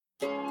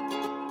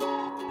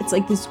It's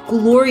like this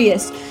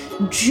glorious,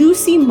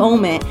 juicy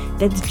moment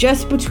that's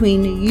just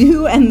between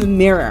you and the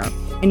mirror.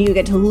 And you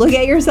get to look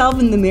at yourself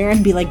in the mirror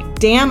and be like,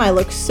 damn, I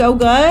look so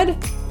good.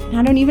 And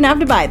I don't even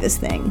have to buy this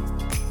thing.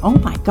 Oh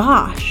my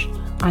gosh,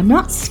 I'm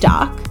not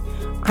stuck.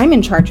 I'm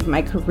in charge of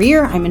my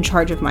career. I'm in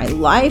charge of my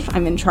life.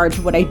 I'm in charge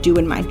of what I do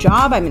in my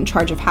job. I'm in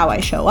charge of how I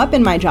show up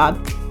in my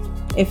job.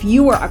 If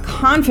you were a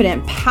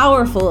confident,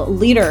 powerful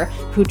leader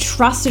who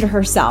trusted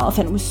herself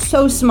and was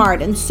so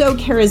smart and so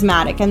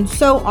charismatic and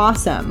so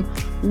awesome,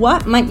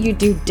 what might you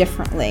do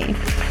differently?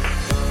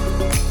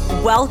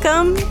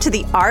 Welcome to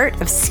The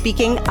Art of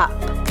Speaking Up,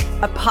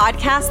 a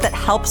podcast that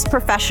helps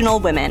professional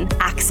women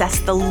access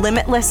the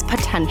limitless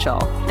potential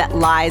that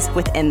lies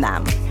within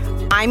them.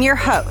 I'm your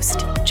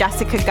host,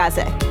 Jessica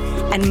Guzik,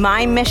 and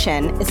my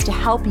mission is to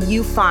help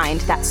you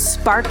find that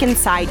spark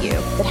inside you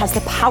that has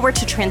the power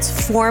to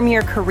transform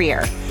your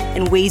career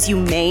in ways you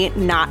may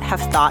not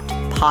have thought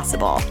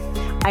possible.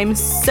 I'm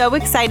so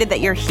excited that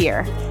you're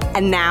here.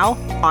 And now,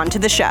 on to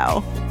the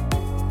show.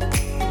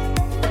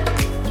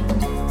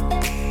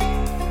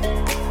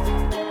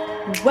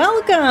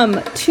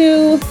 Welcome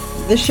to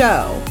the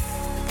show.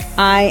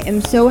 I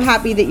am so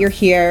happy that you're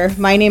here.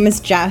 My name is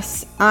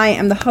Jess. I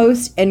am the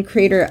host and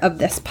creator of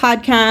this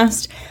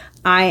podcast.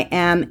 I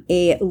am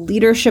a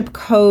leadership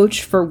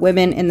coach for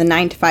women in the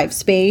 9-to-5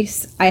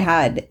 space. I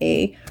had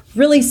a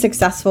really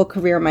successful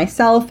career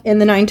myself in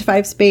the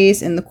 9-to-5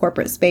 space, in the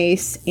corporate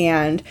space,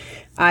 and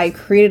I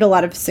created a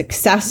lot of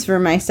success for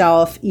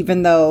myself,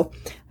 even though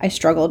I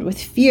struggled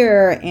with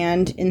fear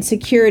and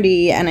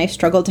insecurity, and I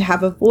struggled to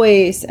have a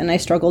voice, and I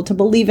struggled to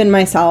believe in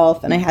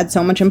myself, and I had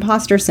so much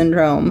imposter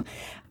syndrome.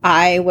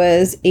 I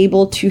was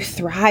able to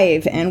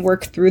thrive and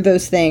work through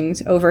those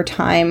things over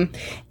time.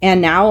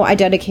 And now I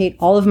dedicate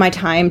all of my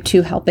time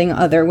to helping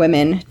other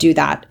women do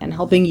that and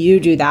helping you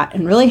do that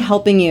and really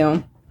helping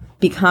you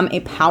become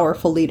a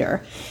powerful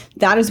leader.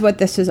 That is what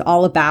this is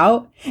all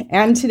about.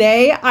 And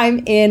today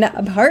I'm in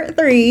part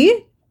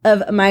 3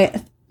 of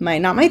my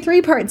not my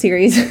 3-part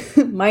series,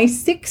 my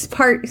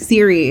 6-part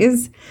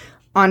series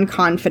on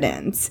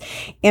confidence.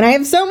 And I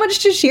have so much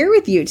to share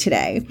with you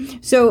today.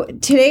 So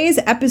today's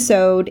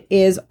episode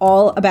is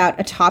all about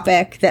a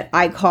topic that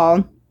I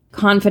call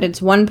Confidence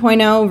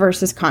 1.0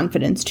 versus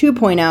Confidence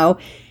 2.0.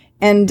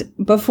 And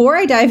before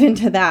I dive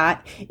into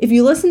that, if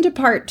you listen to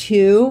part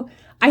 2,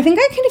 I think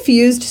I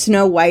confused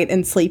Snow White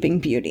and Sleeping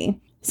Beauty.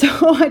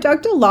 So I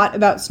talked a lot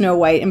about Snow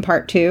White in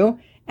part 2,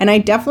 and I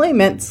definitely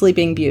meant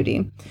Sleeping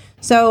Beauty.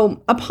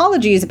 So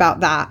apologies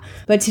about that,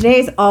 but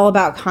today's all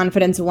about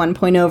Confidence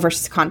 1.0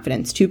 versus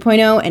Confidence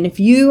 2.0. And if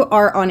you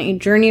are on a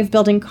journey of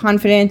building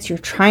confidence, you're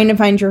trying to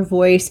find your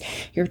voice,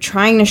 you're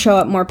trying to show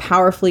up more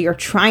powerfully, you're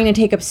trying to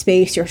take up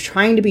space, you're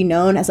trying to be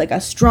known as like a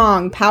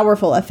strong,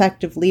 powerful,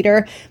 effective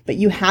leader, but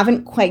you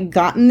haven't quite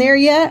gotten there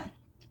yet,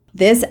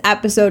 this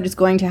episode is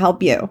going to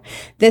help you.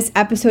 This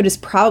episode is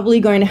probably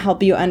going to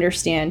help you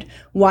understand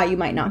why you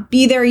might not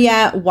be there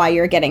yet, why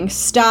you're getting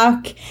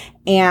stuck,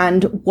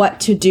 and what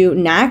to do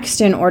next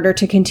in order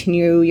to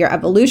continue your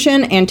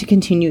evolution and to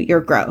continue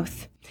your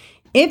growth.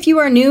 If you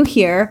are new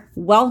here,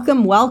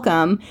 welcome,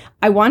 welcome.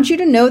 I want you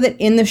to know that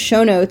in the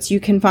show notes, you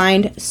can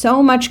find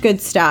so much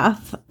good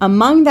stuff.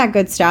 Among that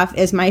good stuff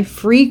is my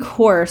free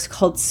course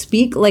called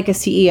Speak Like a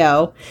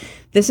CEO.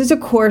 This is a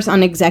course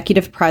on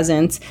executive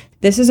presence.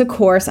 This is a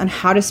course on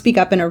how to speak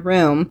up in a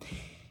room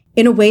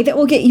in a way that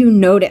will get you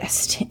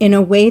noticed, in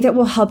a way that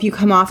will help you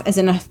come off as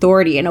an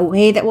authority, in a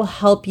way that will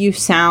help you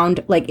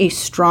sound like a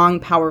strong,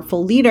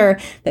 powerful leader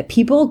that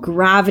people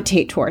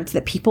gravitate towards,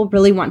 that people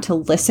really want to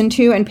listen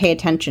to and pay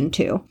attention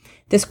to.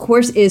 This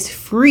course is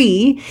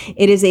free.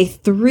 It is a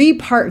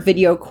 3-part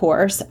video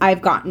course.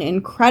 I've gotten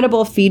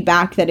incredible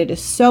feedback that it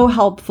is so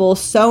helpful,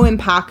 so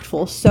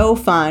impactful, so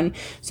fun.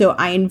 So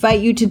I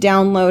invite you to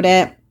download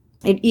it.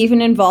 It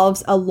even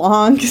involves a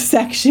long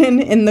section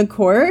in the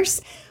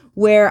course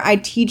where I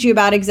teach you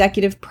about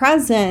executive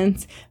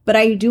presence, but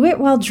I do it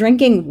while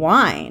drinking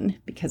wine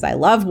because I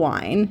love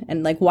wine.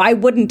 And like, why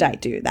wouldn't I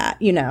do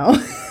that? You know,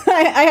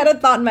 I had a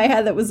thought in my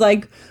head that was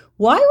like,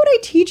 why would I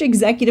teach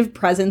executive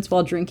presence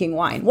while drinking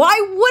wine? Why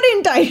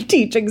wouldn't I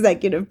teach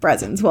executive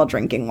presence while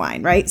drinking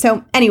wine, right?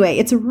 So anyway,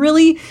 it's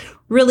really,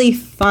 really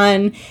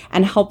fun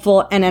and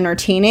helpful and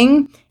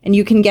entertaining. And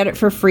you can get it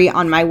for free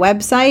on my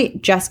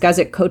website,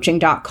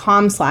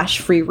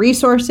 jessguzikcoaching.com/free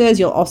resources.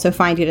 You'll also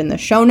find it in the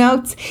show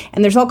notes.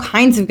 And there's all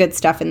kinds of good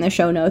stuff in the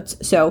show notes.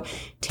 So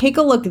take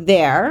a look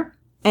there.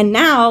 And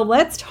now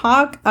let's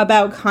talk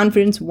about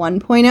Confidence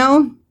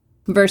 1.0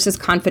 versus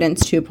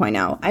Confidence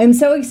 2.0. I am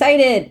so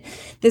excited.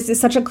 This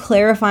is such a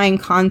clarifying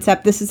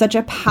concept. This is such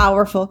a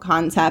powerful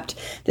concept.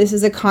 This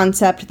is a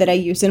concept that I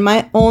use in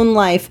my own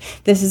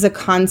life. This is a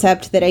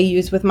concept that I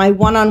use with my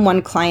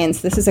one-on-one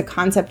clients. This is a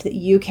concept that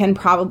you can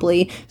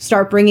probably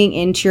start bringing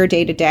into your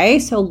day-to-day.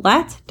 So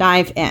let's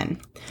dive in.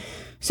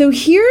 So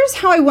here's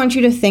how I want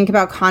you to think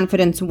about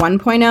Confidence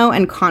 1.0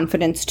 and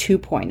Confidence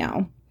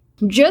 2.0.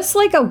 Just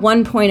like a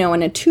 1.0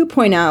 and a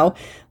 2.0,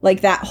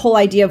 like that whole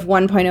idea of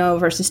 1.0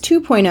 versus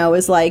 2.0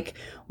 is like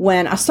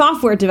when a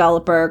software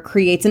developer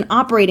creates an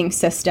operating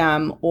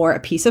system or a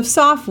piece of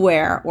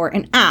software or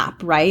an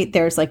app, right?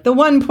 There's like the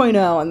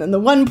 1.0 and then the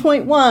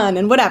 1.1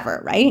 and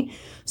whatever, right?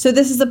 So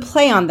this is a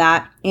play on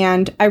that.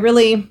 And I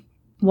really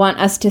want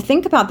us to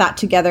think about that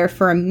together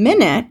for a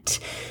minute,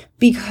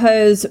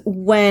 because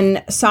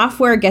when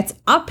software gets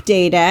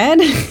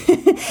updated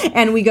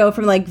and we go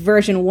from like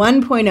version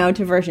 1.0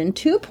 to version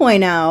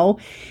 2.0,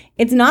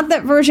 it's not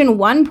that version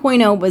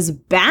 1.0 was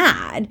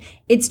bad.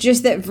 It's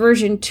just that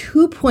version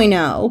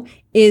 2.0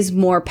 is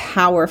more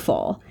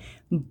powerful.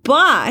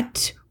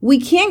 But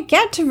we can't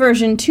get to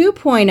version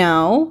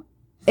 2.0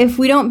 if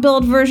we don't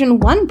build version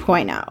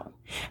 1.0.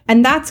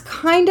 And that's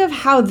kind of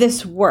how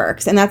this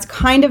works. And that's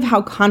kind of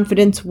how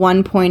Confidence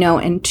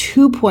 1.0 and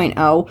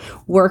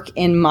 2.0 work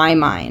in my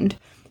mind.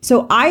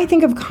 So I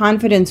think of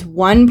Confidence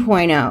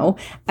 1.0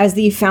 as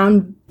the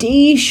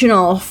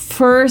foundational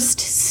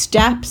first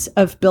steps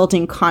of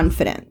building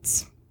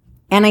confidence.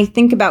 And I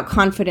think about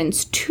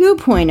Confidence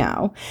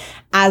 2.0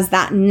 as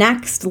that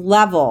next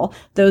level,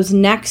 those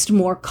next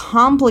more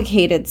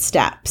complicated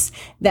steps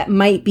that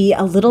might be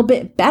a little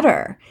bit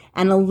better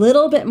and a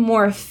little bit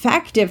more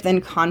effective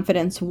than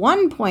Confidence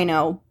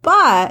 1.0.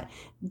 But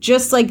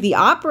just like the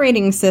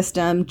operating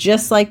system,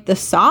 just like the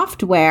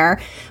software,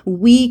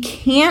 we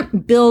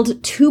can't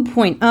build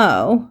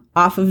 2.0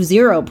 off of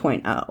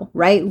 0.0,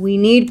 right? We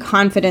need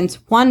Confidence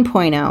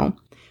 1.0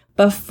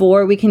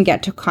 before we can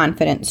get to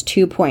Confidence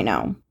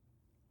 2.0.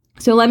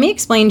 So let me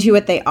explain to you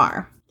what they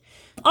are.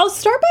 I'll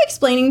start by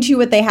explaining to you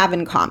what they have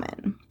in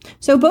common.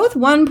 So both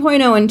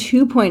 1.0 and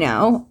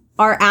 2.0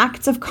 are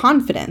acts of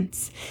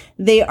confidence.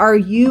 They are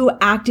you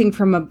acting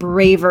from a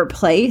braver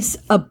place,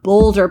 a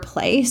bolder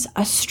place,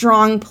 a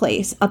strong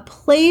place, a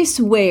place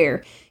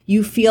where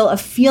you feel a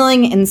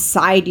feeling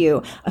inside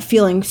you, a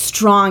feeling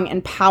strong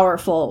and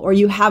powerful, or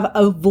you have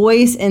a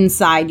voice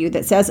inside you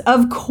that says,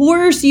 of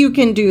course you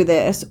can do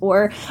this,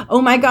 or,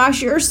 oh my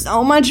gosh, you're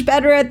so much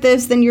better at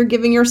this than you're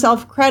giving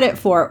yourself credit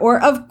for,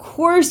 or of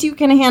course you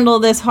can handle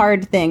this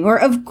hard thing, or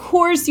of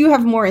course you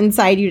have more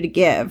inside you to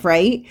give,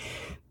 right?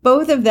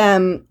 Both of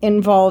them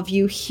involve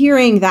you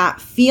hearing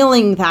that,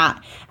 feeling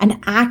that, and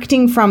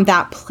acting from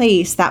that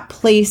place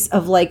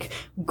of like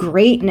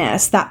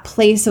greatness, that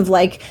place of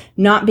like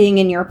not being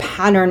in your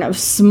pattern of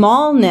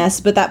smallness,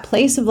 but that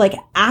place of like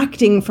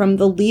acting from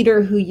the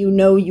leader who you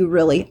know you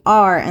really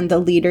are and the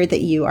leader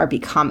that you are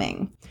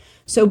becoming.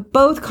 So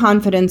both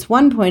Confidence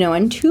 1.0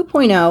 and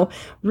 2.0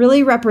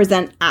 really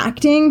represent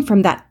acting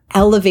from that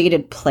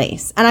elevated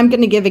place. And I'm going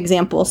to give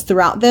examples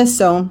throughout this,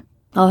 so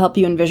I'll help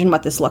you envision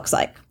what this looks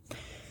like.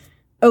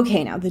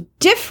 Okay, now the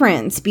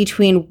difference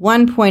between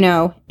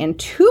 1.0 and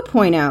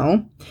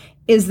 2.0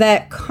 is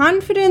that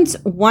Confidence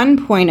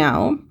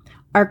 1.0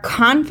 are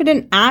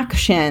confident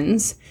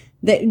actions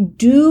that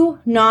do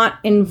not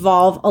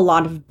involve a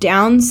lot of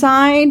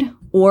downside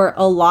or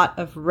a lot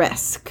of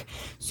risk.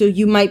 So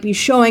you might be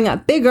showing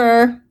up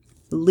bigger,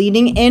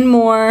 leaning in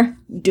more,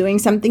 doing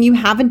something you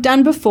haven't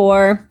done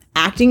before,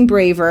 acting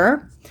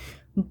braver,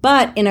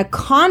 but in a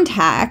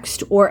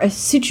context or a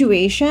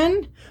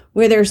situation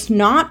where there's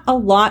not a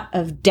lot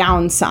of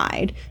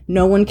downside.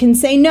 No one can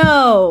say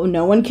no.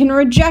 No one can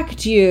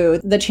reject you.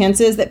 The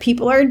chances that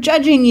people are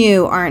judging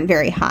you aren't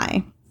very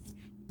high.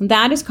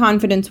 That is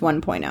Confidence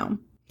 1.0.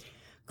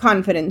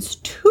 Confidence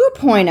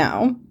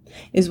 2.0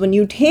 is when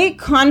you take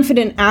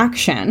confident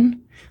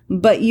action,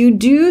 but you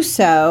do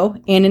so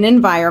in an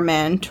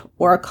environment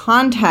or a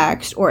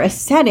context or a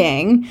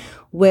setting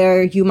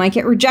where you might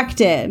get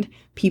rejected.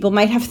 People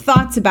might have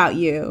thoughts about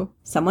you.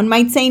 Someone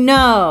might say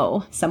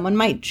no. Someone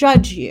might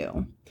judge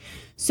you.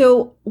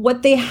 So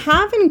what they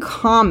have in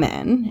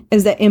common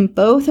is that in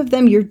both of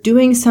them, you're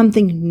doing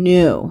something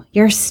new.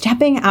 You're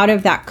stepping out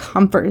of that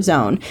comfort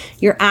zone.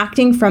 You're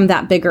acting from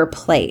that bigger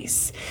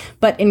place.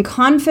 But in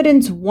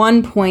Confidence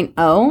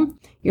 1.0,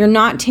 you're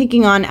not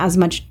taking on as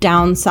much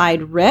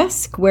downside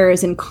risk,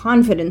 whereas in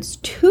Confidence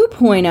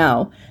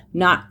 2.0,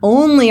 not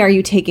only are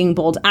you taking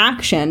bold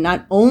action,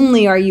 not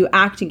only are you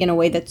acting in a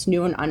way that's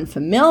new and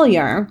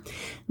unfamiliar,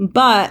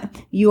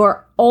 but you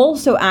are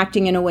also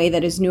acting in a way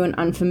that is new and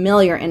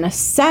unfamiliar in a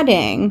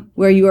setting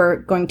where you are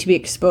going to be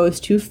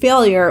exposed to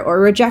failure or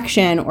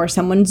rejection or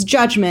someone's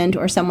judgment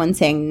or someone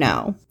saying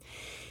no.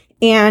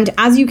 And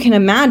as you can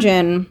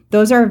imagine,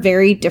 those are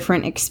very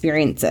different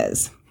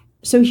experiences.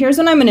 So here's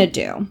what I'm going to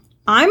do.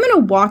 I'm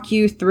going to walk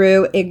you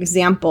through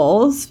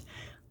examples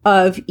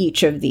of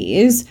each of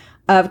these,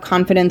 of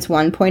Confidence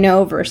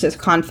 1.0 versus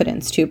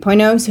Confidence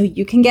 2.0, so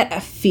you can get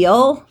a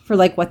feel for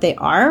like what they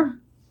are.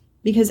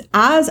 Because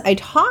as I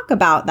talk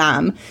about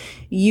them,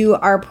 you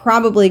are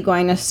probably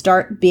going to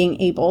start being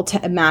able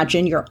to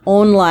imagine your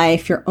own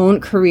life, your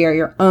own career,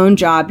 your own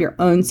job, your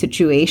own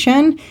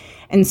situation,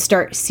 and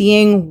start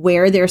seeing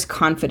where there's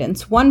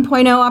Confidence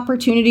 1.0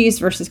 opportunities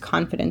versus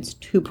Confidence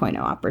 2.0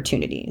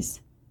 opportunities.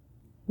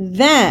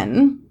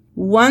 Then,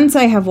 once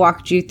I have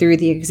walked you through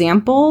the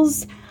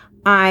examples,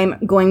 I'm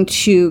going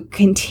to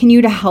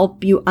continue to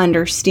help you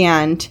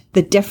understand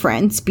the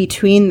difference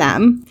between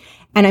them.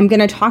 And I'm going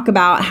to talk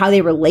about how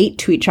they relate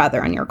to each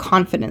other on your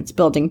confidence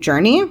building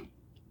journey.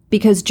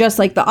 Because just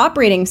like the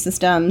operating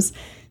systems,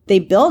 they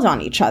build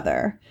on each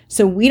other.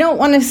 So we don't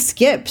want to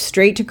skip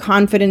straight to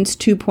Confidence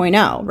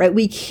 2.0, right?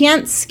 We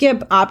can't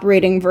skip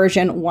operating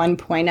version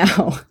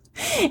 1.0.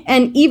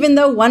 And even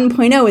though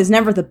 1.0 is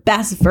never the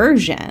best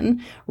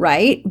version,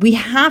 right? We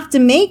have to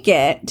make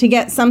it to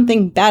get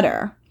something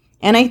better.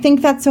 And I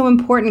think that's so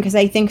important because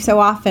I think so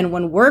often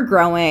when we're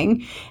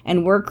growing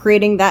and we're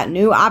creating that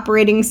new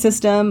operating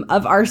system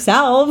of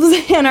ourselves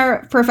and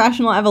our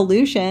professional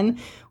evolution,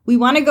 we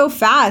want to go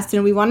fast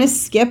and we want to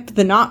skip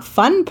the not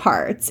fun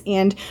parts.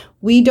 And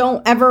we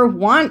don't ever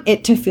want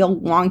it to feel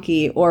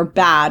wonky or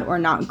bad or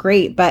not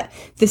great. But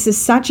this is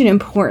such an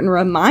important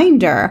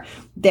reminder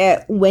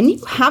that when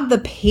you have the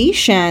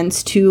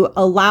patience to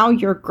allow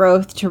your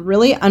growth to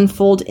really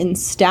unfold in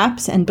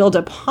steps and build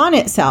upon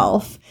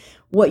itself,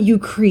 what you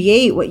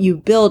create, what you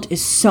build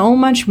is so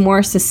much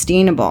more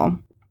sustainable.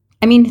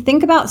 I mean,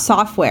 think about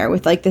software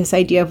with like this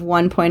idea of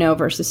 1.0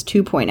 versus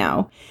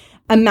 2.0.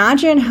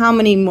 Imagine how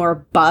many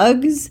more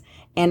bugs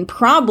and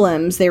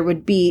problems there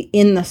would be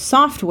in the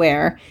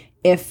software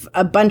if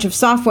a bunch of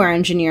software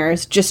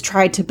engineers just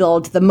tried to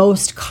build the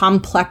most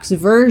complex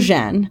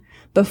version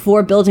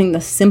before building the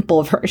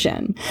simple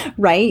version,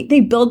 right? They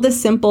build the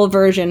simple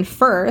version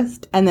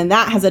first, and then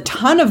that has a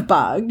ton of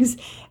bugs,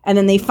 and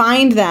then they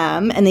find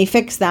them, and they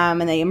fix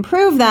them, and they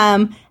improve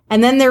them,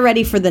 and then they're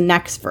ready for the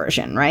next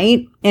version,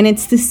 right? And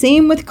it's the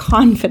same with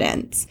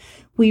confidence.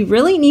 We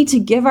really need to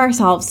give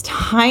ourselves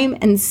time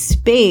and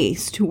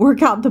space to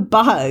work out the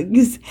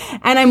bugs.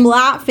 And I'm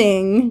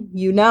laughing.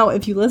 You know,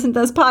 if you listen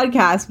to this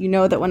podcast, you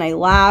know that when I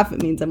laugh,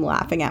 it means I'm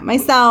laughing at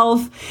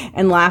myself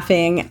and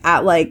laughing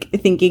at like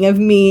thinking of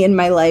me in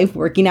my life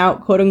working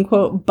out quote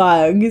unquote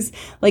bugs.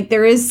 Like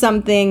there is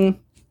something,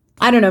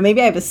 I don't know,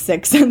 maybe I have a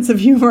sick sense of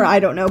humor, I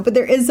don't know, but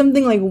there is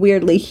something like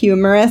weirdly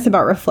humorous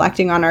about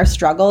reflecting on our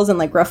struggles and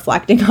like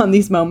reflecting on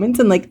these moments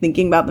and like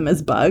thinking about them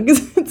as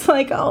bugs. It's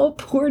like, oh,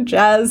 poor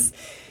Jess.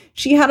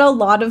 She had a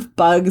lot of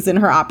bugs in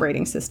her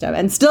operating system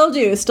and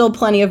still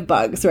plenty of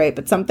bugs, right?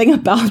 But something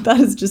about that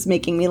is just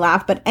making me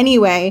laugh. But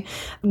anyway,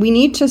 we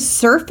need to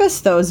surface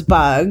those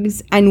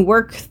bugs and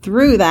work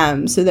through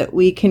them so that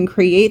we can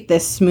create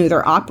this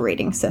smoother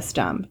operating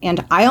system.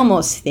 And I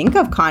almost think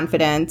of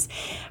confidence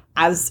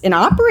as an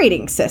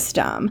operating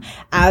system,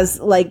 as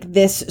like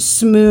this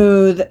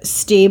smooth,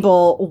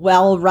 stable,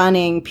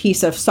 well-running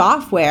piece of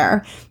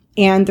software.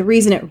 And the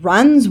reason it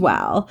runs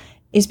well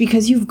is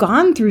because you've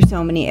gone through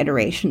so many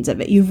iterations of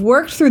it. You've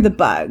worked through the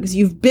bugs.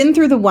 You've been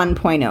through the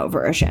 1.0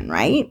 version,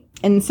 right?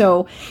 And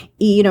so,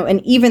 you know,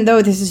 and even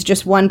though this is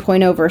just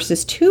 1.0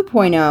 versus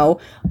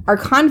 2.0, our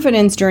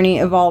confidence journey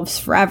evolves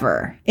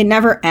forever. It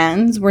never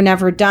ends. We're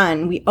never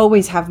done. We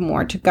always have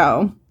more to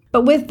go.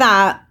 But with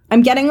that,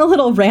 I'm getting a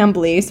little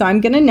rambly, so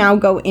I'm going to now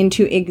go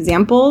into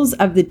examples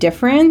of the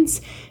difference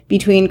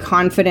between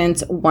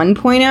Confidence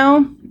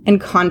 1.0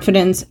 and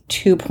Confidence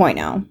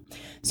 2.0.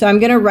 So I'm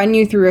going to run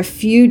you through a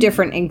few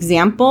different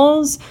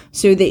examples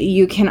so that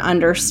you can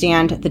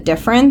understand the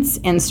difference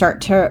and start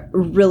to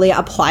really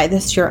apply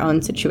this to your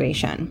own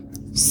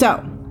situation.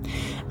 So,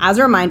 as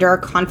a reminder,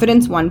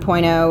 Confidence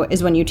 1.0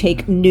 is when you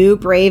take new,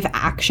 brave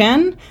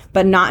action,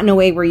 but not in a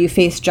way where you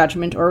face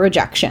judgment or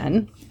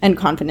rejection. And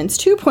Confidence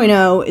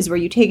 2.0 is where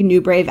you take new,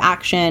 brave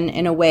action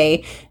in a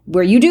way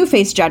where you do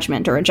face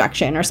judgment or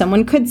rejection, or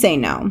someone could say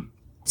no.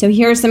 So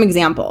here are some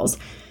examples.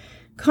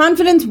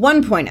 Confidence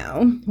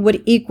 1.0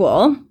 would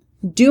equal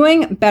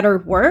doing better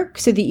work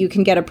so that you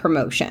can get a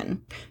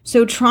promotion.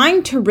 So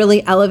trying to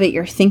really elevate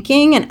your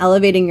thinking and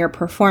elevating your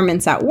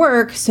performance at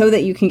work so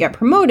that you can get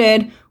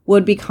promoted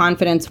would be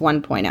Confidence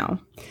 1.0.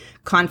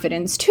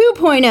 Confidence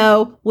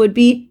 2.0 would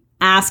be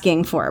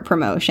asking for a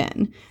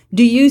promotion.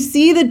 Do you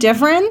see the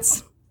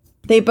difference?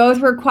 They both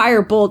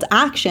require bold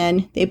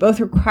action. They both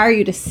require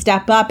you to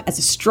step up as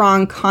a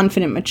strong,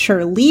 confident,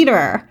 mature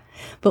leader.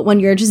 But when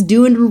you're just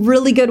doing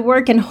really good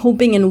work and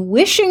hoping and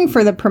wishing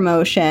for the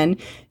promotion,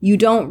 you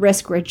don't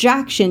risk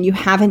rejection. You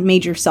haven't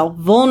made yourself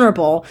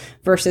vulnerable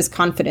versus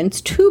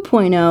Confidence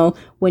 2.0.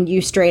 When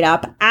you straight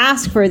up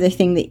ask for the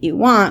thing that you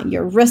want,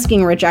 you're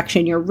risking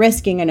rejection. You're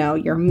risking a no.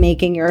 You're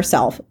making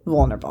yourself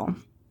vulnerable.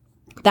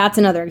 That's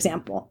another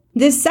example.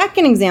 This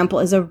second example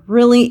is a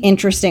really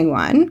interesting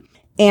one.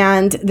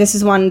 And this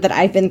is one that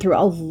I've been through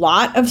a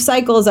lot of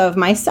cycles of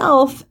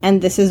myself.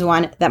 And this is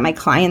one that my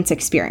clients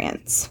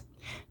experience.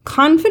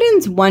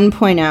 Confidence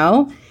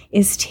 1.0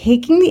 is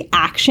taking the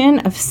action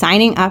of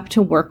signing up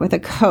to work with a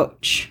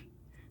coach.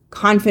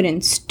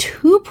 Confidence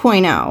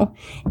 2.0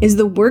 is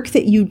the work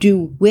that you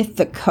do with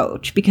the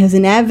coach, because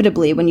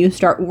inevitably when you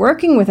start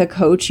working with a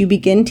coach, you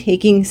begin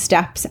taking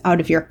steps out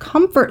of your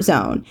comfort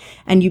zone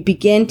and you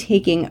begin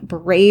taking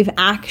brave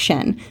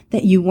action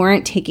that you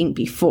weren't taking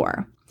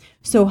before.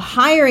 So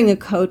hiring a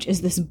coach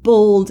is this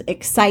bold,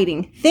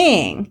 exciting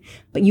thing,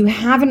 but you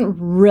haven't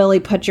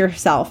really put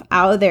yourself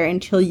out there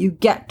until you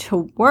get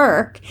to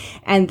work,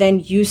 and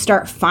then you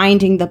start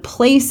finding the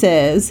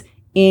places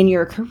in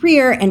your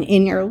career and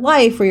in your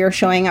life where you're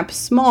showing up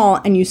small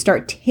and you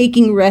start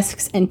taking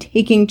risks and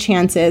taking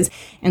chances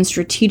and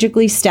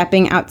strategically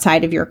stepping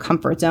outside of your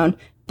comfort zone.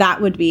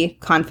 That would be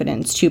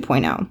Confidence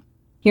 2.0.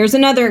 Here's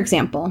another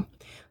example.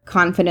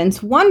 Confidence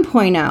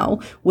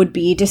 1.0 would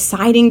be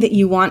deciding that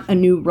you want a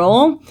new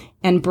role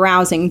and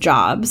browsing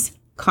jobs.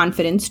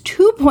 Confidence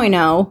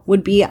 2.0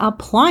 would be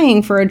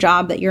applying for a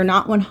job that you're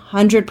not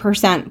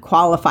 100%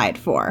 qualified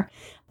for.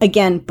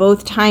 Again,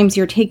 both times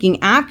you're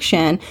taking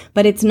action,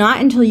 but it's not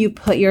until you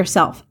put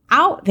yourself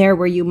out there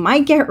where you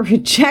might get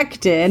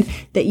rejected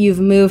that you've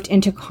moved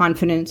into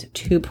Confidence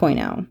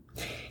 2.0.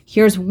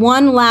 Here's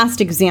one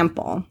last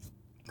example.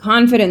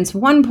 Confidence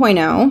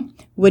 1.0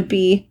 would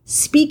be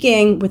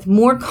speaking with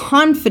more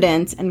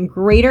confidence and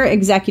greater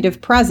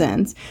executive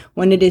presence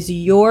when it is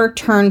your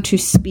turn to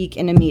speak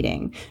in a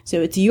meeting.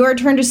 So it's your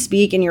turn to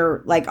speak and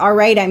you're like, all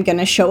right, I'm going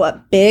to show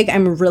up big.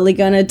 I'm really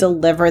going to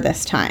deliver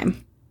this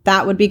time.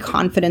 That would be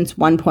Confidence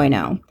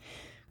 1.0.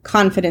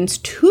 Confidence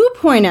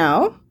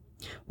 2.0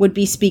 would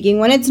be speaking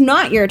when it's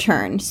not your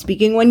turn,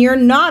 speaking when you're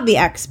not the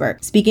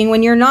expert, speaking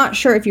when you're not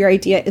sure if your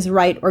idea is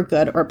right or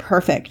good or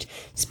perfect,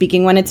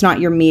 speaking when it's not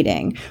your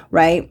meeting,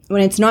 right?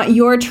 When it's not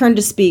your turn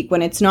to speak,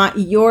 when it's not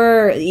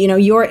your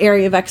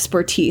area of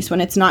expertise,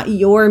 when it's not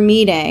your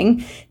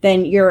meeting,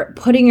 then you're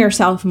putting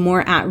yourself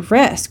more at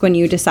risk when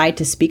you decide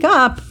to speak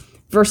up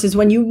versus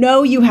when you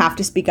know you have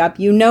to speak up,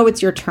 you know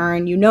it's your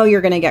turn, you know you're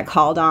going to get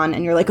called on,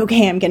 and you're like,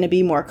 okay, I'm going to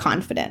be more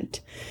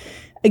confident.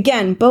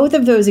 Again, both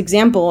of those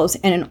examples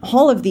and in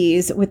all of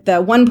these with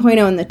the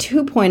 1.0 and the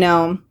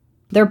 2.0,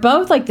 they're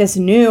both like this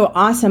new,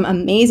 awesome,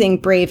 amazing,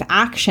 brave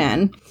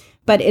action.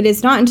 But it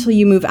is not until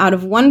you move out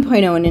of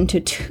 1.0 and into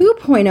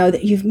 2.0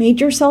 that you've made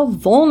yourself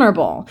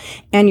vulnerable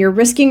and you're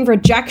risking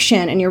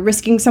rejection and you're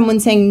risking someone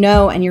saying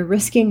no and you're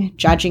risking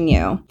judging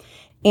you.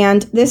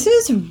 And this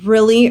is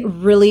really,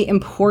 really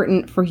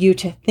important for you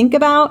to think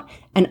about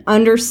and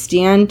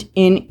understand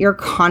in your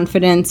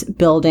confidence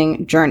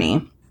building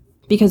journey.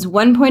 Because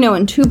 1.0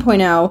 and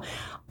 2.0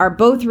 are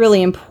both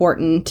really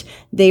important.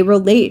 They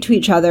relate to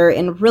each other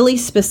in really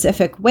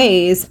specific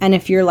ways. And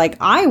if you're like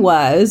I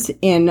was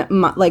in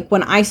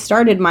when I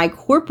started my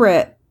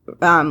corporate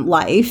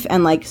life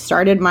and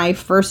started my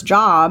first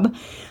job,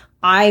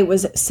 I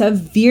was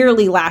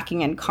severely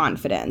lacking in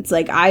confidence.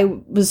 I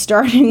was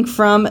starting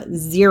from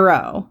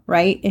zero,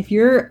 right? If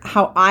you're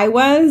how I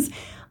was,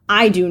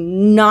 I do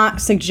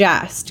not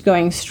suggest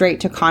going straight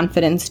to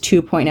Confidence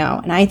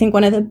 2.0. And I think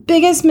one of the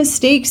biggest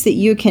mistakes that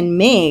you can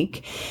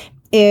make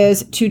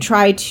is to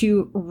try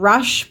to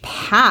rush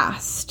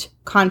past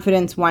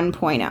Confidence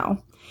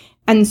 1.0.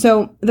 And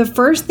so the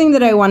first thing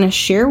that I want to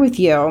share with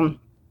you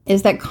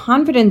is that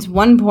Confidence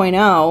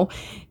 1.0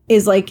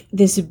 is like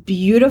this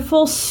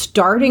beautiful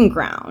starting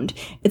ground.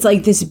 It's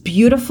like this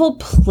beautiful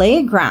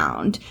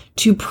playground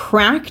to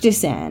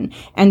practice in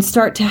and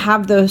start to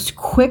have those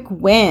quick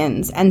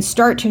wins and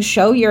start to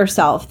show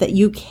yourself that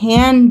you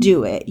can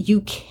do it.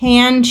 You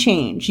can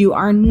change. You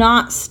are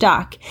not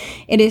stuck.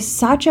 It is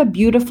such a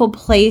beautiful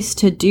place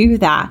to do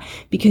that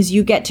because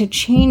you get to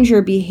change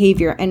your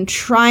behavior and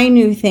try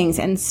new things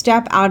and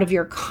step out of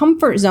your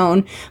comfort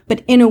zone,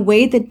 but in a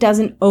way that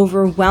doesn't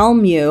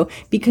overwhelm you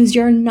because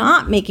you're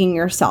not making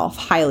yourself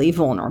highly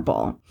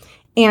vulnerable.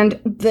 And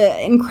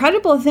the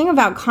incredible thing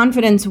about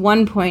Confidence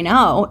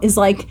 1.0 is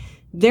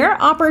there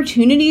are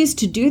opportunities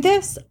to do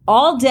this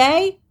all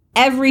day,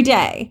 every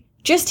day.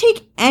 Just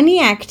take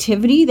any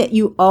activity that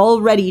you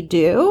already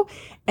do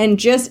and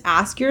just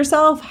ask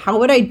yourself, how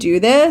would I do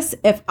this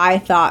if I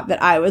thought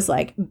that I was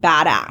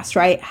badass,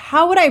 right?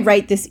 How would I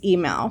write this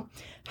email?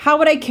 How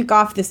would I kick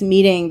off this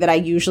meeting that I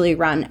usually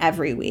run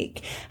every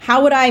week?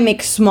 How would I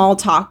make small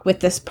talk with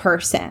this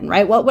person,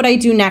 right? What would I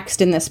do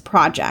next in this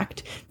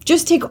project?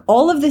 Just take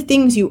all of the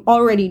things you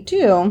already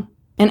do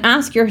and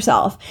ask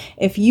yourself,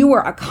 if you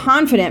were a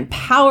confident,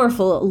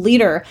 powerful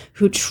leader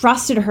who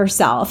trusted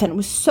herself and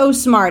was so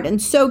smart and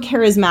so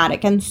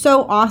charismatic and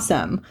so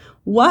awesome,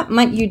 what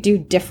might you do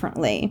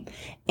differently?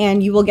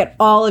 And you will get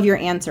all of your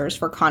answers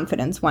for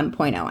Confidence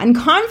 1.0. And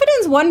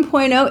Confidence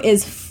 1.0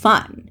 is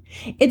fun.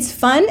 It's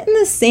fun in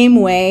the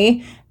same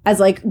way as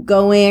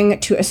going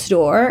to a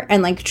store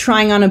and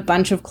trying on a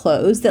bunch of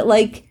clothes that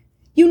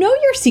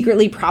you're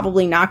secretly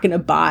probably not going to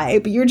buy,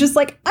 but you're just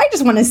I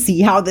just want to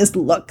see how this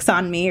looks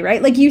on me,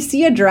 right? You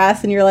see a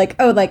dress and you're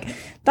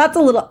that's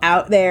a little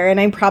out there and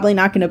I'm probably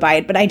not going to buy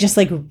it, but I just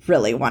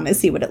really want to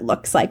see what it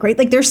looks like,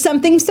 right? There's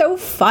something so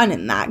fun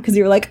in that because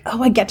you're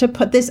oh, I get to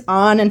put this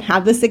on and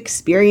have this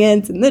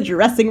experience in the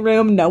dressing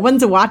room. No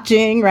one's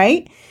watching,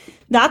 right?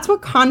 That's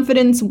what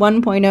Confidence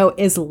 1.0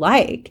 is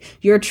like.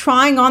 You're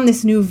trying on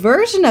this new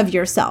version of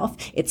yourself.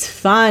 It's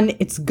fun,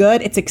 it's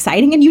good, it's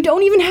exciting, and you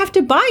don't even have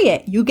to buy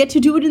it. You get to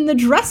do it in the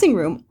dressing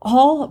room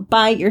all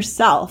by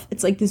yourself.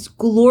 It's this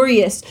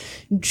glorious,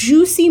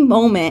 juicy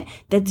moment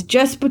that's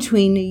just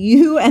between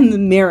you and the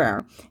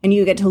mirror. And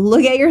you get to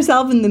look at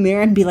yourself in the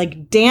mirror and be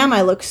damn,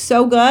 I look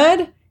so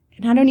good,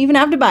 and I don't even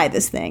have to buy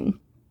this thing.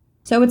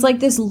 So it's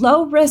this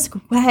low risk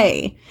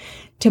way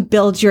to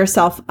build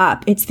yourself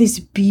up. It's this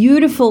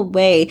beautiful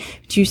way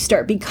to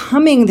start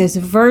becoming this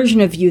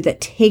version of you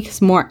that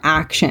takes more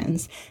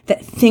actions,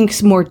 that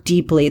thinks more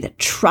deeply, that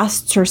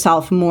trusts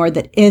herself more,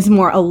 that is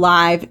more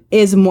alive,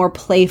 is more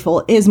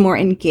playful, is more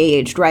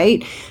engaged,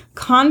 right?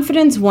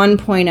 Confidence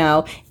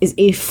 1.0 is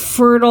a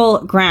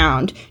fertile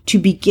ground to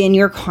begin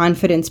your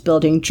confidence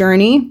building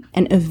journey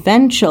and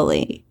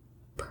eventually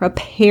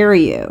prepare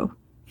you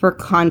for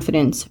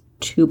Confidence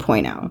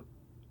 2.0.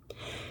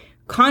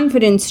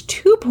 Confidence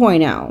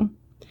 2.0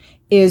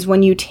 is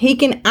when you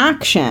take an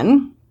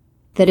action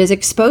that is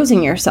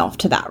exposing yourself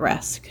to that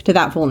risk, to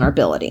that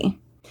vulnerability.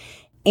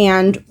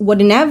 And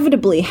what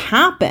inevitably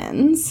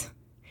happens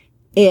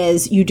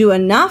is you do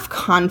enough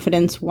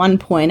Confidence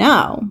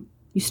 1.0,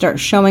 you start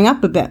showing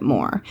up a bit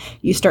more.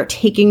 You start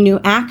taking new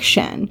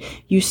action.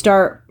 You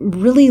start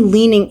really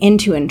leaning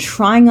into and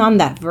trying on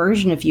that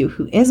version of you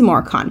who is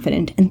more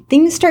confident, and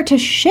things start to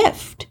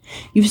shift.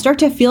 You start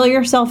to feel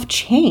yourself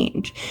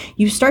change.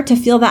 You start to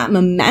feel that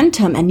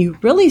momentum, and you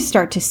really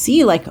start to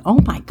see like, oh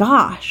my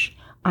gosh,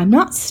 I'm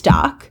not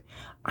stuck.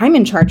 I'm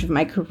in charge of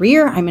my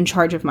career. I'm in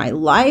charge of my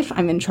life.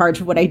 I'm in charge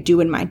of what I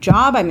do in my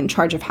job. I'm in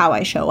charge of how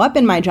I show up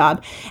in my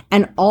job.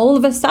 And all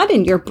of a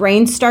sudden, your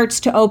brain starts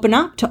to open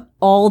up to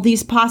all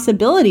these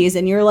possibilities.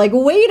 And you're like,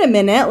 wait a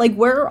minute, like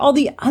where are all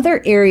the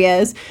other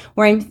areas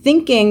where I'm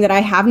thinking that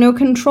I have no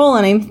control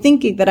and I'm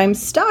thinking that I'm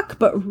stuck,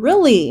 but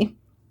really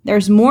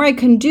there's more I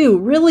can do.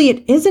 Really,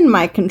 it is in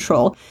my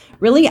control.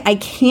 Really, I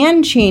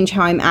can change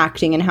how I'm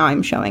acting and how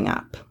I'm showing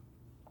up.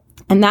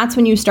 And that's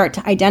when you start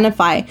to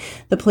identify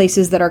the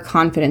places that are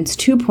Confidence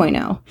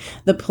 2.0,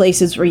 the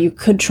places where you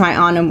could try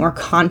on a more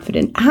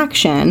confident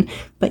action,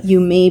 but you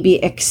may be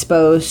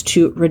exposed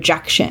to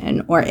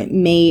rejection, or it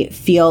may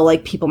feel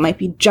like people might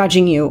be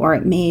judging you, or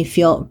it may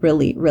feel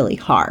really, really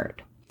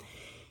hard.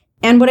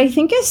 And what I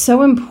think is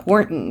so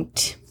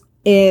important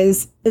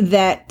is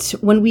that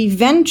when we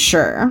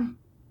venture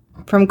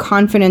from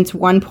Confidence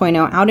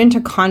 1.0 out into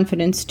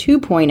Confidence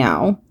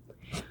 2.0,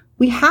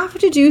 we have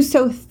to do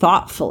so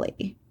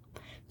thoughtfully.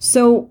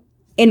 So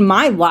in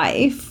my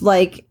life,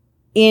 like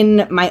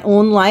in my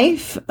own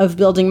life of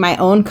building my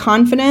own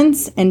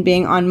confidence and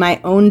being on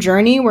my own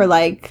journey, where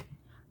like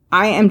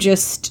I am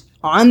just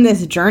on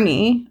this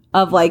journey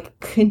of like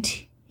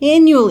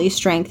continually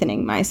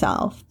strengthening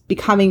myself,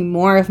 becoming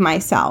more of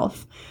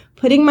myself,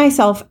 putting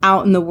myself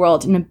out in the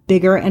world in a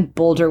bigger and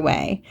bolder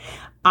way.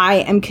 I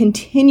am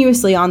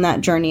continuously on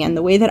that journey, and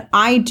the way that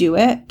I do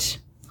it,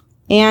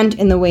 and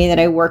in the way that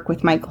I work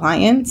with my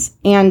clients,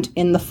 and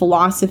in the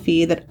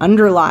philosophy that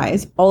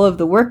underlies all of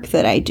the work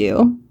that I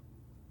do,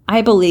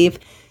 I believe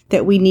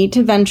that we need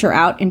to venture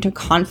out into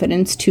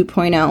Confidence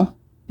 2.0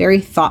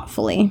 very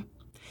thoughtfully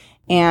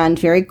and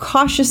very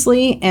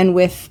cautiously, and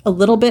with a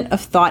little bit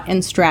of thought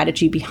and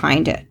strategy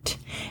behind it.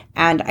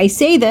 And I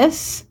say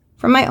this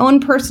from my own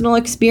personal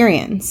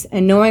experience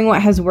and knowing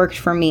what has worked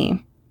for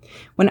me.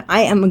 When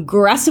I am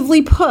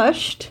aggressively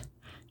pushed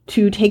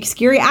to take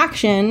scary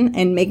action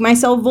and make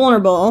myself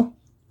vulnerable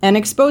and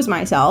expose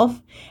myself,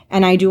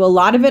 and I do a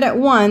lot of it at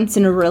once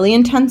in a really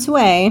intense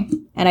way,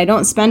 and I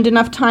don't spend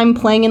enough time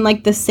playing in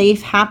like the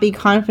safe, happy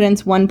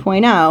Confidence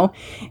 1.0,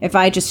 if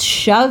I just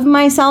shove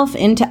myself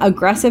into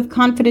aggressive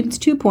Confidence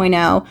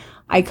 2.0,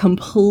 I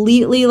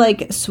completely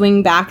like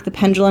swing back. The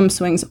pendulum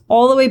swings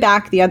all the way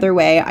back the other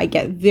way. I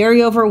get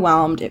very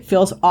overwhelmed. It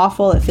feels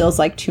awful. It feels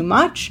like too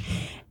much.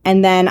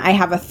 And then I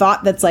have a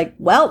thought that's like,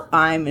 well,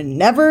 I'm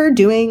never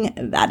doing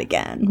that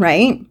again,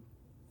 right?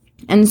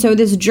 And so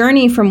this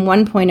journey from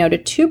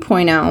 1.0 to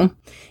 2.0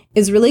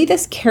 is really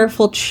this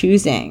careful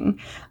choosing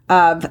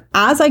of,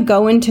 as I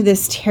go into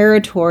this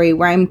territory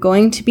where I'm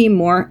going to be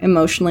more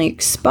emotionally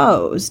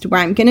exposed, where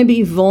I'm going to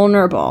be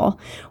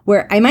vulnerable,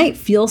 where I might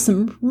feel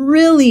some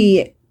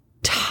really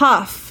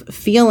tough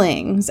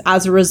feelings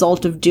as a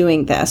result of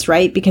doing this,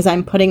 right? Because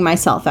I'm putting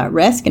myself at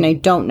risk and I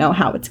don't know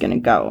how it's going to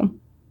go.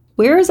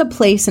 Where is a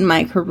place in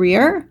my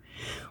career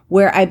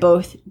where I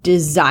both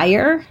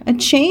desire a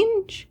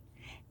change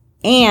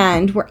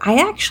and where I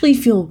actually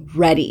feel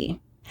ready?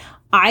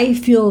 I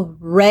feel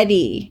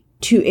ready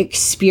to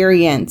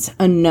experience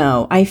a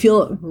no. I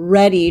feel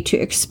ready to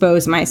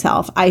expose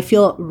myself. I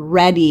feel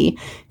ready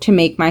to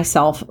make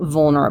myself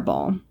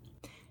vulnerable.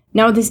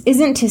 Now, this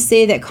isn't to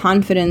say that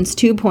Confidence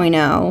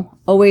 2.0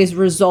 always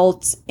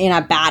results in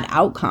a bad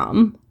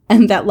outcome,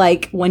 and that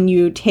like when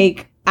you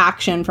take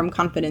action from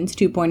Confidence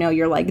 2.0,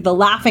 you're like the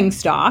laughing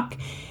stock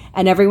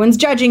and everyone's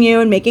judging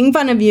you and making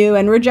fun of you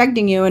and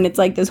rejecting you, and it's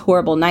like this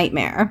horrible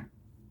nightmare.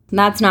 And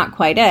that's not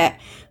quite it.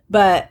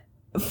 But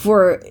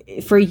for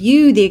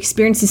you, the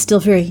experience is still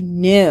very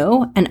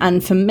new and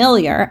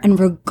unfamiliar, and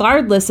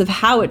regardless of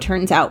how it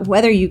turns out,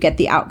 whether you get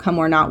the outcome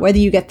or not, whether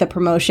you get the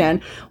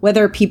promotion,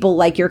 whether people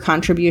like your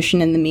contribution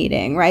in the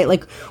meeting, right?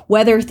 Like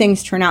whether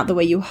things turn out the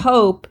way you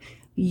hope,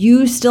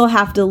 you still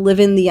have to live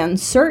in the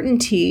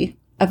uncertainty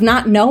of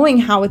not knowing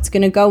how it's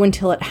going to go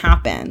until it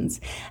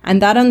happens.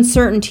 And that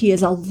uncertainty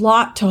is a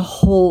lot to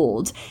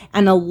hold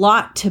and a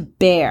lot to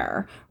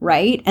bear,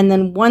 right? And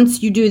then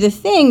once you do the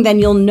thing, then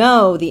you'll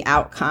know the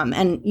outcome.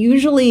 And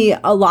usually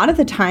a lot of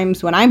the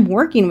times when I'm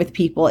working with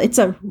people, it's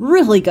a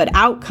really good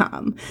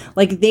outcome.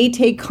 Like they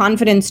take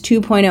Confidence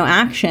 2.0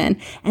 action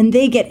and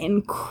they get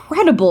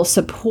incredible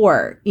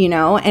support,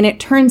 and it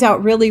turns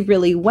out really,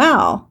 really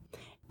well.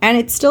 And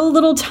it's still a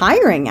little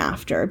tiring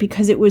after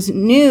because it was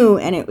new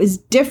and it was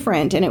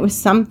different and it was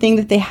something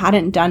that they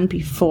hadn't done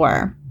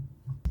before.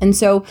 And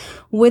so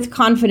with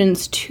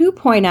Confidence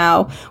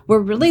 2.0, we're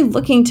really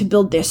looking to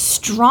build this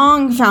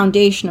strong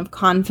foundation of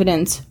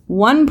Confidence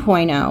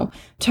 1.0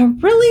 to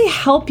really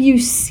help you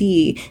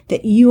see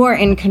that you are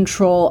in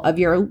control of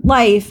your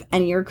life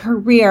and your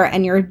career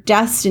and your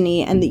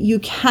destiny, and that you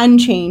can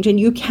change and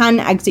you can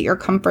exit your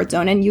comfort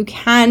zone and you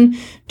can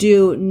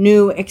do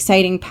new,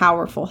 exciting,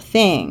 powerful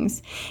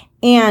things.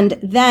 And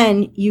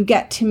then you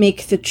get to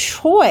make the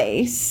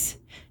choice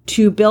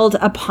to build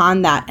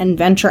upon that and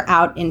venture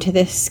out into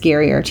this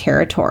scarier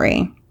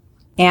territory.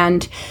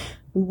 And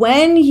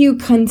when you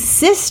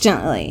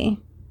consistently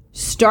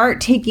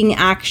start taking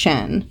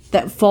action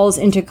that falls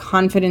into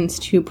Confidence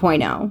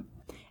 2.0,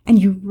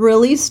 and you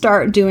really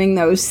start doing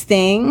those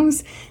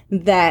things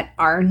that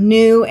are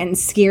new and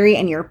scary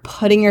and you're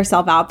putting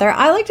yourself out there,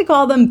 I like to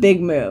call them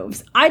big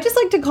moves. I just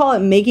like to call it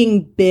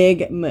making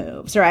big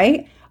moves,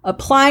 right?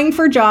 Applying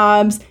for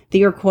jobs that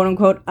you're quote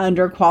unquote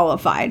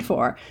underqualified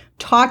for,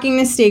 talking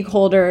to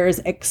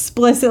stakeholders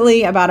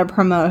explicitly about a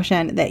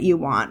promotion that you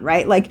want,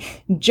 right?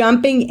 Like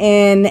jumping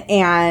in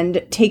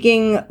and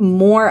taking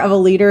more of a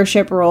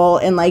leadership role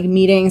in like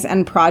meetings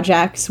and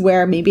projects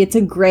where maybe it's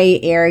a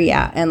gray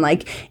area and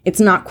like it's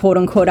not quote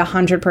unquote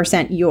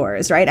 100%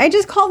 yours, right? I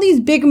just call these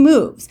big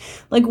moves.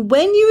 Like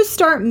when you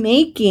start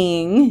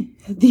making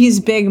these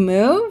big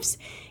moves,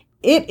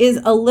 it is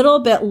a little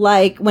bit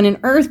like when an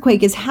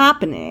earthquake is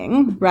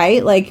happening,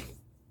 right? Like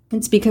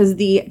it's because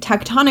the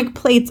tectonic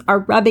plates are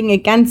rubbing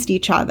against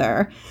each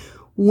other.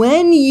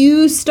 When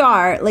you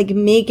start like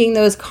making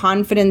those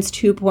Confidence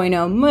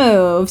 2.0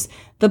 moves,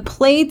 the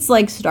plates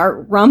like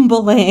start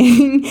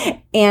rumbling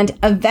and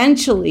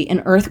eventually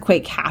an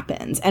earthquake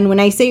happens. And when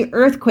I say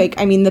earthquake,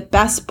 I mean the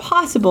best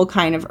possible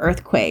kind of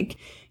earthquake.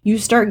 You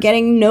start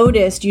getting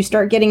noticed, you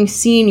start getting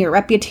seen, your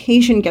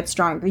reputation gets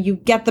stronger, you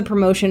get the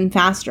promotion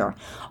faster.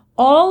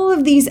 All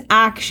of these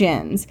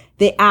actions,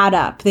 they add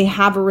up, they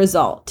have a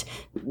result.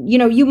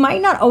 You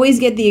might not always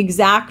get the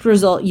exact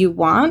result you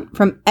want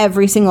from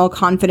every single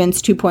Confidence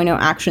 2.0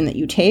 action that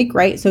you take,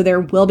 right? So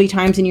there will be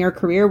times in your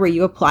career where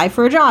you apply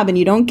for a job and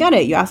you don't get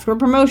it. You ask for a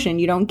promotion,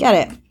 you don't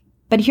get it.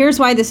 But here's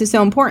why this is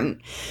so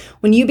important.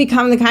 When you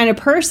become the kind of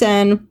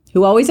person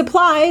who always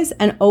applies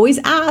and always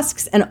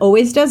asks and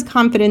always does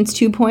Confidence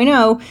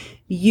 2.0,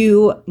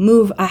 you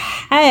move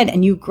ahead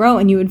and you grow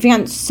and you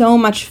advance so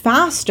much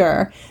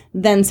faster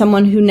than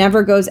someone who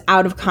never goes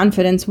out of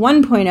Confidence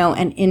 1.0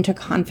 and into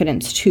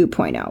Confidence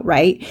 2.0,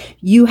 right?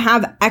 You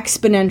have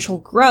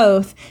exponential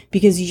growth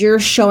because you're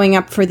showing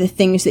up for the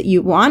things that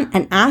you want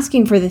and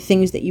asking for the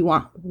things that you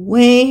want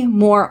way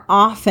more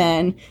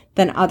often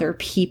than other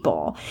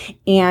people.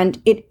 And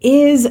it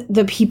is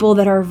the people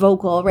that are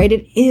vocal, right?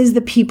 It is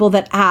the people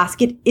that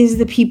ask. It is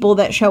the people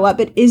that show up.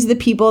 It is the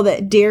people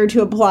that dare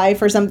to apply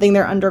for something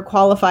they're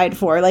underqualified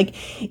for. Like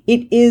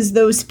it is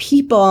those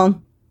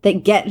people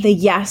that get the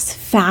yes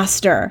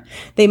faster.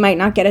 They might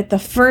not get it the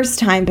first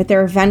time, but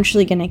they're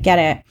eventually going to get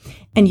it.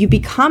 And you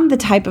become the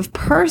type of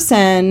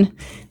person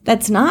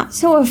that's not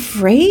so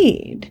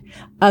afraid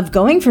of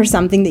going for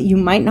something that you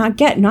might not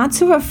get, not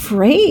so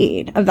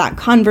afraid of that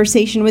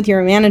conversation with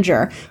your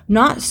manager,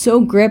 not so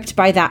gripped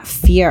by that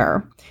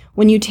fear.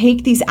 When you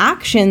take these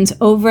actions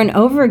over and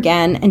over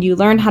again and you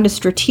learn how to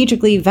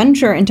strategically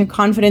venture into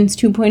Confidence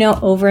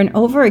 2.0 over and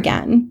over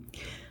again,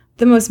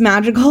 the most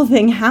magical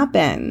thing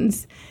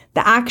happens.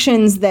 The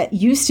actions that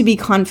used to be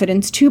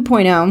Confidence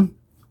 2.0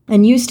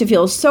 and used to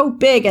feel so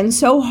big and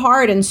so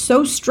hard and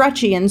so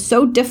stretchy and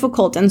so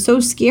difficult and so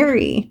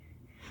scary,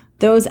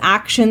 those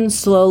actions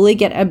slowly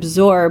get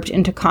absorbed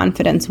into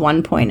Confidence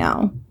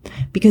 1.0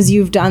 because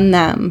you've done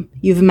them,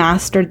 you've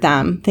mastered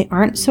them. They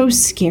aren't so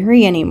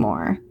scary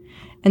anymore.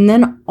 And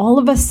then all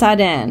of a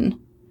sudden,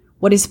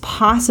 what is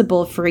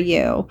possible for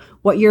you,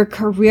 what your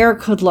career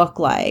could look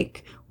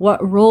like,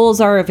 what roles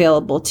are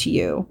available to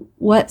you,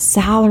 what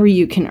salary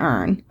you can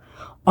earn,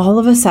 all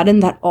of a sudden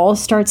that all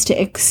starts to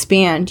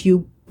expand.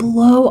 You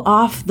blow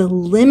off the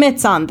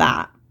limits on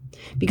that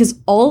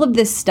because all of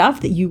this stuff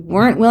that you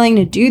weren't willing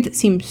to do that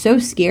seemed so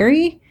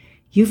scary,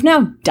 you've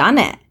now done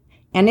it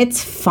and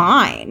it's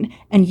fine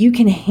and you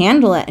can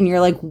handle it. And you're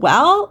like,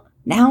 well,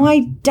 now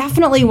I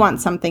definitely want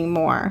something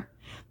more.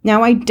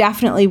 Now I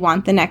definitely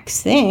want the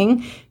next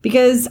thing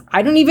because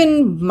I don't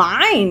even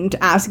mind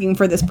asking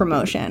for this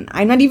promotion.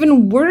 I'm not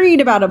even worried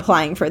about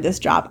applying for this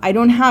job. I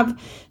don't have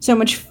so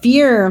much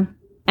fear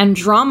and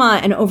drama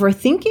and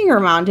overthinking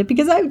around it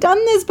because I've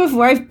done this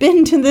before. I've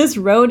been to this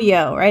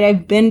rodeo, right?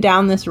 I've been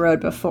down this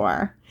road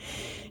before.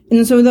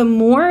 And so the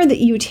more that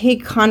you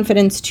take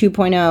Confidence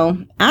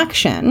 2.0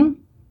 action,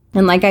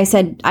 and like I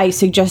said, I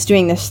suggest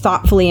doing this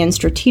thoughtfully and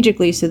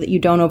strategically so that you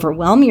don't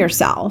overwhelm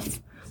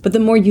yourself. But the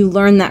more you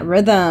learn that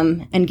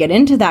rhythm and get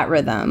into that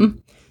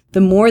rhythm,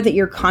 the more that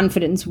your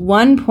Confidence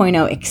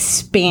 1.0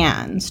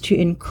 expands to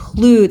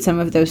include some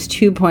of those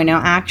 2.0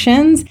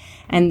 actions.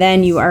 And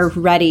then you are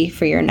ready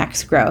for your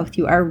next growth.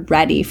 You are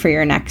ready for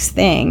your next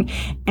thing.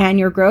 And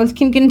your growth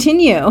can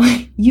continue.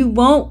 You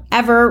won't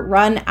ever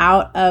run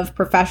out of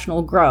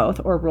professional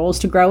growth or roles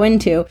to grow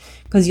into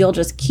because you'll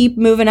just keep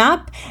moving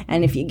up.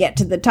 And if you get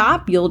to the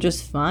top, you'll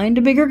just find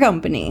a bigger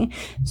company.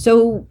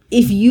 So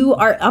if you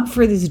are up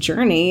for this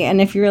journey and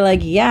if you're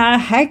like, yeah,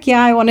 heck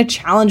yeah, I want to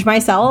challenge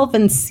myself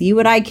and see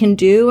what I can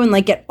do and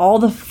like get all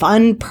the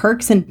fun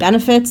perks and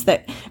benefits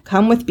that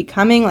come with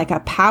becoming like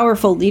a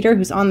powerful leader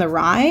who's on the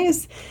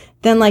rise,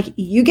 then like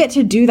you get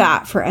to do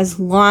that for as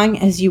long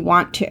as you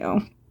want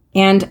to.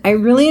 And I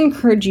really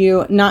encourage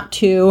you not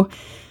to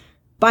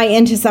buy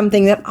into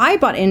something that I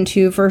bought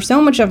into for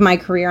so much of my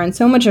career and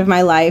so much of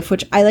my life,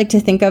 which I like to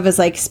think of as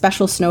like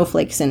special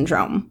snowflake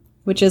syndrome,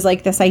 which is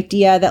like this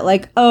idea that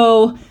like,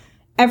 oh,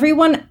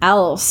 everyone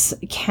else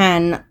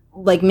can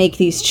like make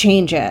these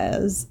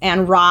changes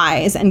and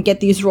rise and get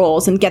these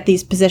roles and get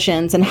these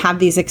positions and have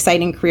these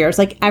exciting careers.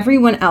 Like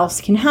everyone else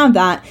can have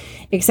that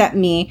except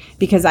me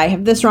because I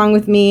have this wrong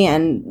with me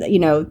and, you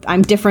know,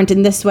 I'm different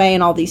in this way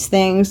and all these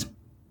things.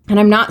 And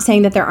I'm not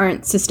saying that there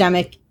aren't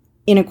systemic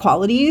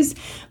inequalities,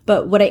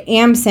 but what I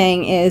am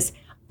saying is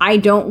I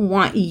don't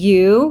want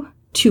you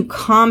to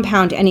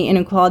compound any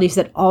inequalities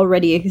that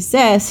already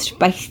exist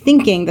by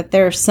thinking that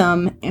there's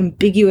some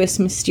ambiguous,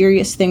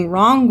 mysterious thing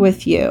wrong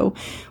with you,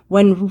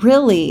 when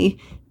really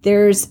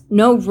there's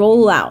no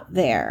rollout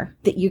there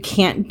that you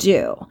can't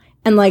do.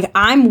 And like,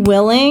 I'm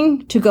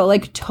willing to go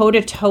like toe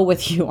to toe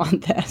with you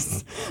on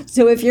this.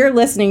 So if you're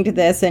listening to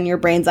this and your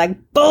brain's like,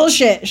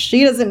 bullshit,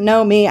 she doesn't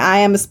know me. I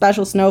am a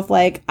special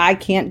snowflake. I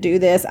can't do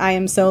this. I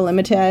am so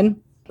limited.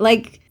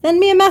 Like, send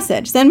me a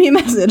message.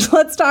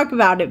 Let's talk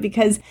about it,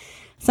 because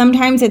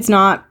sometimes it's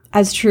not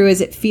as true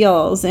as it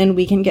feels. And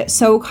we can get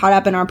so caught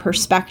up in our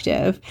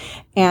perspective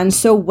and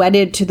so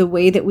wedded to the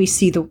way that we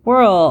see the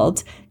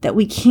world that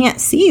we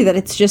can't see that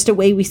it's just a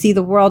way we see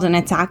the world and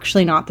it's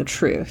actually not the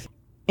truth.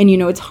 And, you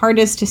know, it's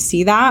hardest to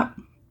see that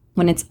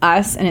when it's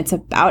us and it's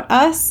about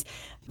us,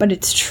 but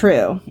it's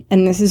true.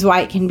 And this is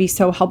why it can be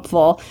so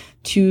helpful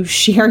to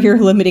share your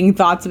limiting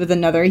thoughts with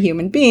another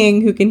human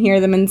being who can hear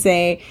them and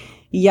say,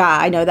 yeah,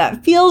 I know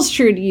that feels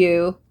true to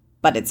you,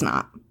 but it's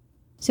not.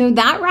 So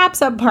that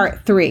wraps up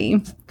part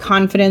 3,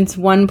 Confidence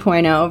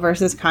 1.0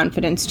 versus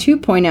Confidence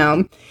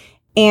 2.0.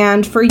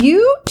 And for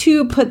you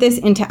to put this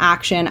into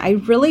action, I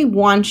really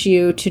want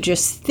you to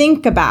just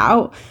think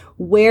about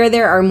where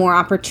there are more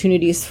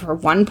opportunities for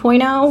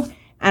 1.0.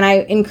 And I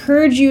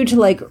encourage you to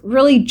like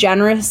really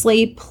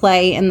generously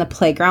play in the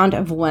playground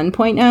of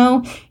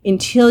 1.0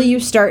 until you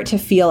start to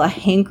feel a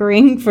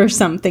hankering for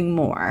something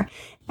more.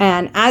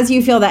 And as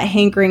you feel that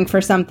hankering for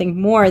something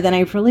more, then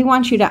I really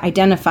want you to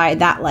identify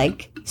that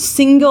like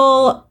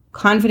single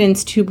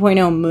Confidence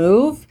 2.0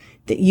 move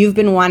that you've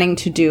been wanting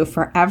to do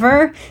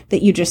forever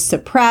that you just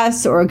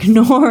suppress or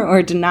ignore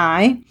or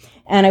deny.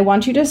 And I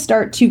want you to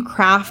start to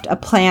craft a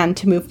plan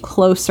to move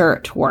closer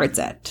towards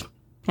it.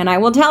 And I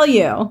will tell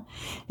you,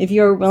 if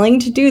you're willing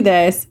to do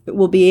this, it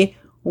will be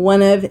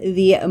one of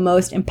the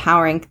most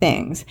empowering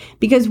things.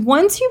 Because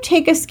once you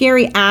take a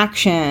scary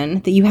action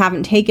that you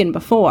haven't taken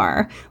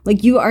before,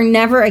 like you are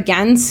never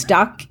again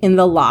stuck in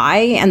the lie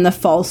and the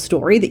false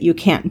story that you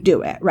can't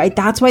do it, right?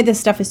 That's why this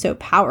stuff is so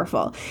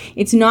powerful.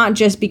 It's not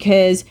just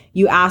because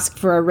you ask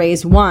for a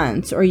raise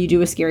once or you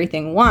do a scary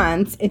thing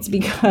once. It's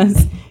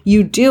because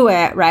you do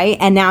it, right?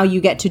 And now you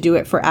get to do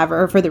it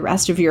forever for the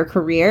rest of your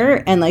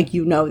career. And like,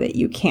 you know that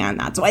you can.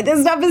 That's why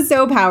this stuff is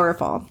so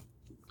powerful.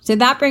 So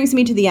that brings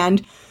me to the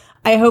end.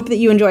 I hope that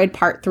you enjoyed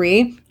part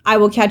 3. I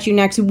will catch you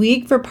next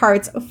week for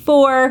parts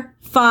 4,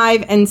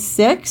 5, and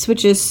 6,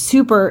 which is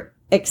super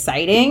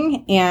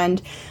exciting.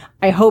 And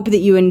I hope that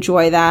you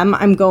enjoy them.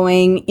 I'm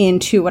going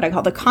into what I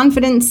call the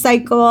confidence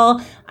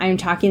cycle. I'm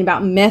talking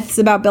about myths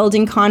about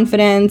building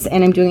confidence,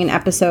 and I'm doing an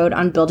episode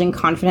on building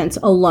confidence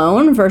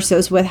alone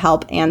versus with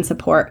help and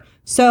support.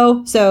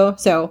 So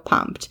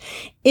pumped.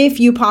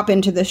 If you pop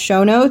into the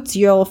show notes,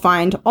 you'll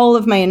find all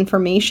of my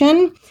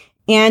information.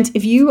 And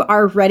if you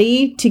are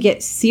ready to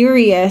get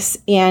serious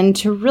and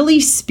to really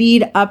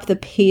speed up the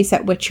pace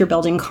at which you're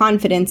building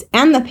confidence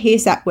and the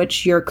pace at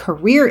which your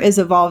career is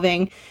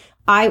evolving,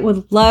 I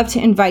would love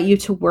to invite you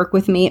to work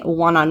with me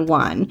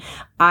one-on-one.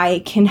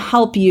 I can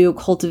help you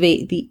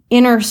cultivate the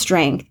inner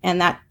strength and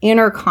that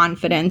inner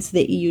confidence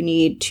that you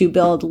need to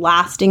build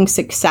lasting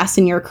success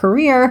in your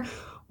career,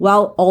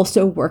 while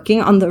also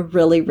working on the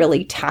really,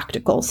 really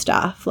tactical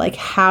stuff. Like,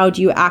 how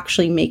do you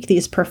actually make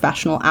these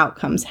professional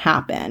outcomes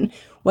happen?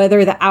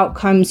 Whether the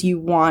outcomes you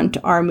want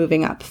are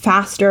moving up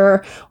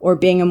faster or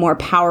being a more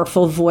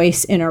powerful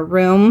voice in a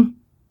room,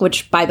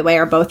 which, by the way,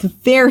 are both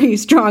very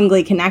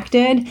strongly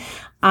connected.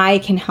 I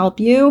can help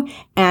you,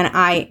 and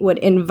I would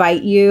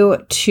invite you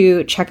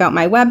to check out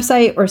my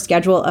website or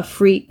schedule a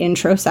free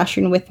intro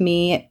session with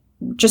me.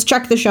 Just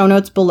check the show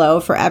notes below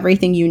for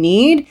everything you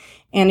need.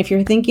 And if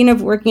you're thinking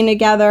of working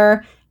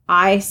together,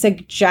 I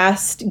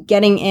suggest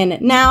getting in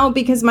now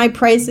because my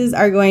prices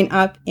are going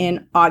up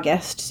in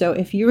August. So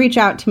if you reach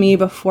out to me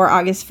before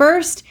August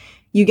 1st,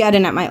 you get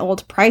in at my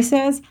old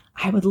prices.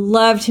 I would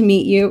love to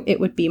meet you. It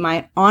would be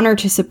my honor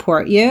to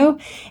support you.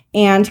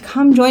 And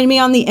come join me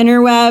on the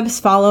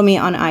interwebs. Follow me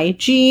on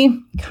IG.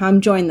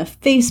 Come join the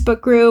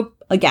Facebook group.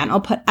 Again,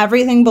 I'll put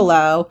everything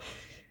below.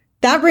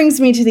 That brings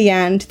me to the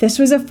end. This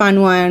was a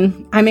fun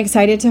one. I'm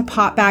excited to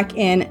pop back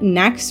in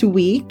next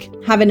week.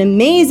 Have an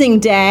amazing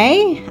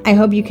day. I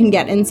hope you can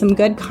get in some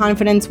good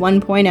confidence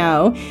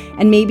 1.0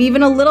 and maybe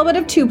even a little bit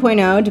of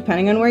 2.0,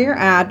 depending on where you're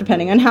at,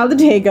 depending on how the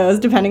day goes,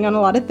 depending on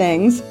a lot of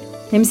things.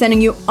 I'm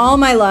sending you all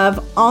my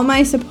love, all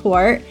my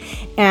support,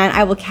 and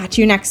I will catch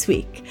you next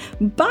week.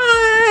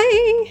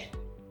 Bye.